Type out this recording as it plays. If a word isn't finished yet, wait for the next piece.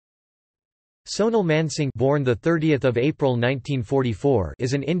Sonal Mansingh, born the 30th of April 1944,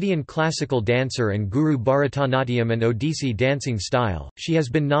 is an Indian classical dancer and guru Bharatanatyam and Odissi dancing style. She has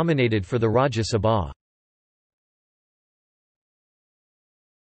been nominated for the Rajya Sabha.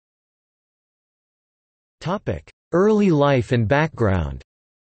 Topic: Early life and background.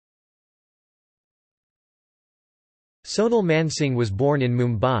 Sonal Mansingh was born in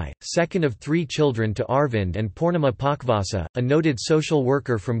Mumbai, second of three children to Arvind and Purnima Pakvasa, a noted social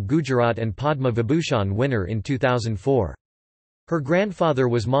worker from Gujarat and Padma Vibhushan winner in 2004. Her grandfather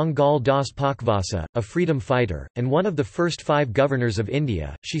was Mangal Das Pakvasa, a freedom fighter, and one of the first 5 governors of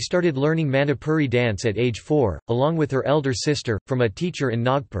India. She started learning Manipuri dance at age 4, along with her elder sister, from a teacher in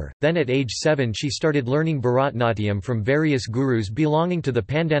Nagpur. Then at age 7 she started learning Bharatanatyam from various gurus belonging to the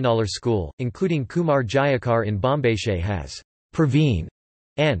Pandanalar school, including Kumar Jayakar in Bombay. She has Praveen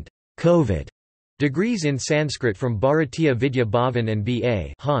and Covid degrees in Sanskrit from Bharatiya Vidya Bhavan and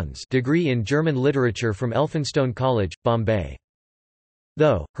B.A. Hans degree in German literature from Elphinstone College, Bombay.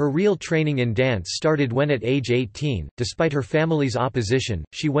 Though, her real training in dance started when at age 18, despite her family's opposition,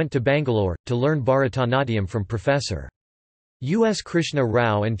 she went to Bangalore, to learn Bharatanatyam from Professor U.S. Krishna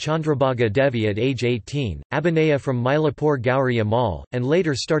Rao and Chandrabhaga Devi at age 18, Abhinaya from Mylapore Gauri Amal, and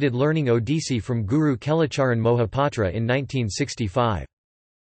later started learning Odissi from Guru Kelacharan Mohapatra in 1965.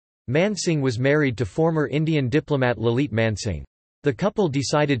 Mansingh was married to former Indian diplomat Lalit Mansingh. The couple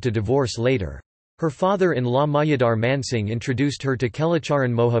decided to divorce later. Her father-in-law Mayadhar Mansingh introduced her to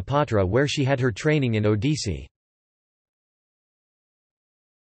Kelacharan Mohapatra, where she had her training in Odissi.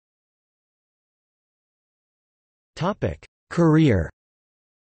 Career.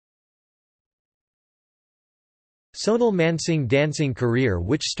 Sonal Mansingh dancing career,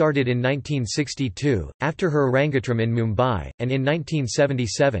 which started in 1962, after her Arangetram in Mumbai, and in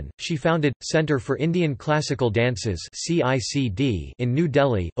 1977, she founded, Centre for Indian Classical Dances in New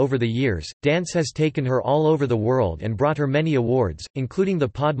Delhi. Over the years, dance has taken her all over the world and brought her many awards, including the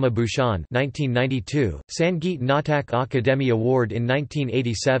Padma Bhushan 1992, Sangeet Natak Akademi Award in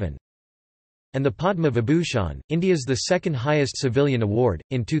 1987, and the Padma Vibhushan, India's the second highest civilian award,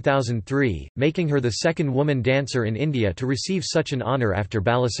 in 2003, making her the second woman dancer in India to receive such an honour after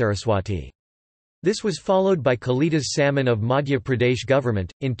Balasaraswati. This was followed by Kalidas Samman of Madhya Pradesh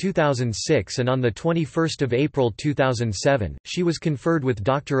government, in 2006, and on 21 April 2007, she was conferred with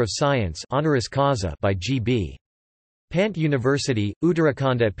Doctor of Science honoris causa by G.B. Pant University,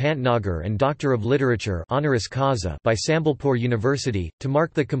 Uttarakhand at Pantnagar, and Doctor of Literature honoris causa by Sambalpur University. To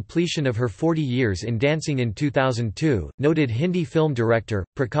mark the completion of her 40 years in dancing in 2002, noted Hindi film director,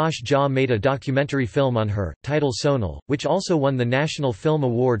 Prakash Jha made a documentary film on her, titled Sonal, which also won the National Film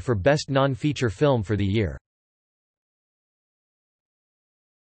Award for Best Non-Feature Film for the year.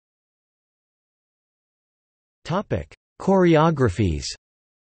 Choreographies.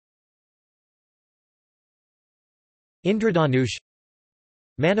 Indradhanush,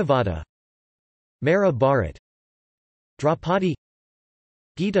 Manavada, Mera Bharat, Draupadi,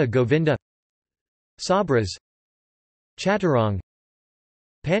 Gita Govinda, Sabras, Chaturang,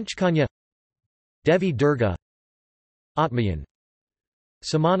 Panchkanya, Devi Durga, Atmayan,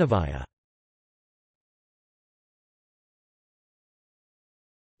 Samanavaya.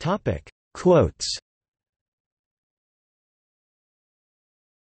 Quotes.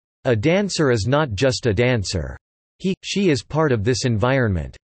 A dancer is not just a dancer. She is part of this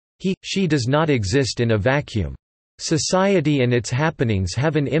environment. She does not exist in a vacuum. Society and its happenings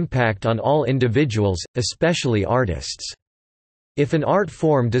have an impact on all individuals, especially artists. If an art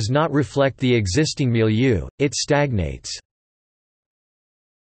form does not reflect the existing milieu, it stagnates.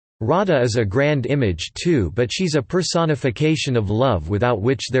 Radha is a grand image too, but she's a personification of love without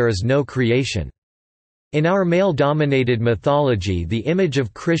which there is no creation. In our male-dominated mythology, the image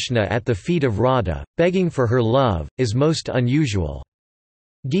of Krishna at the feet of Radha, begging for her love, is most unusual.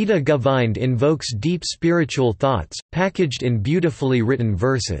 Gita Govind invokes deep spiritual thoughts, packaged in beautifully written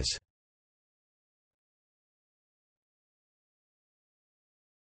verses.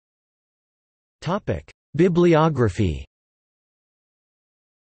 Bibliography.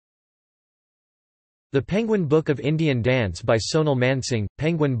 The Penguin Book of Indian Dance by Sonal Mansingh,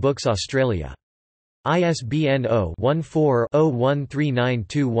 Penguin Books Australia. ISBN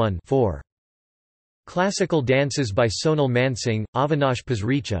 0-14-013921-4. Classical Dances by Sonal Mansingh, Avinash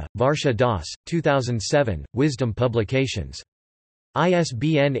Pasricha, Varsha Das, 2007, Wisdom Publications.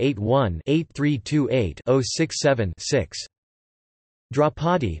 ISBN 81-8328-067-6.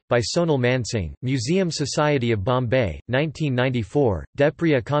 Draupadi, by Sonal Mansingh, Museum Society of Bombay, 1994,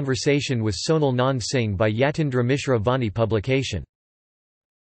 Depriya Conversation with Sonal Mansingh by Yatindra Mishra Vani Publication.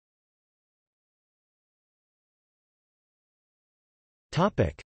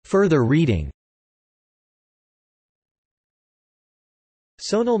 Further reading.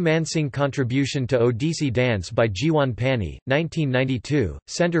 Sonal Mansingh Contribution to Odissi Dance by Jiwan Pani, 1992,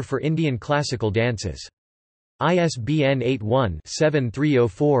 Centre for Indian Classical Dances. ISBN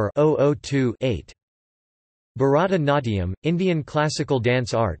 81-7304-002-8. Bharata Natyam, Indian Classical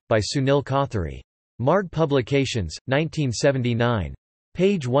Dance Art, by Sunil Kothari. Marg Publications, 1979.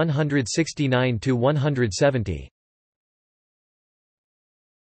 Page 169–170.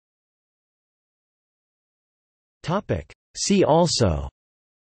 See also: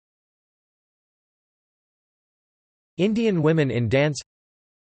 Indian women in dance,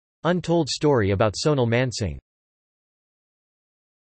 Untold story about Sonal Mansingh.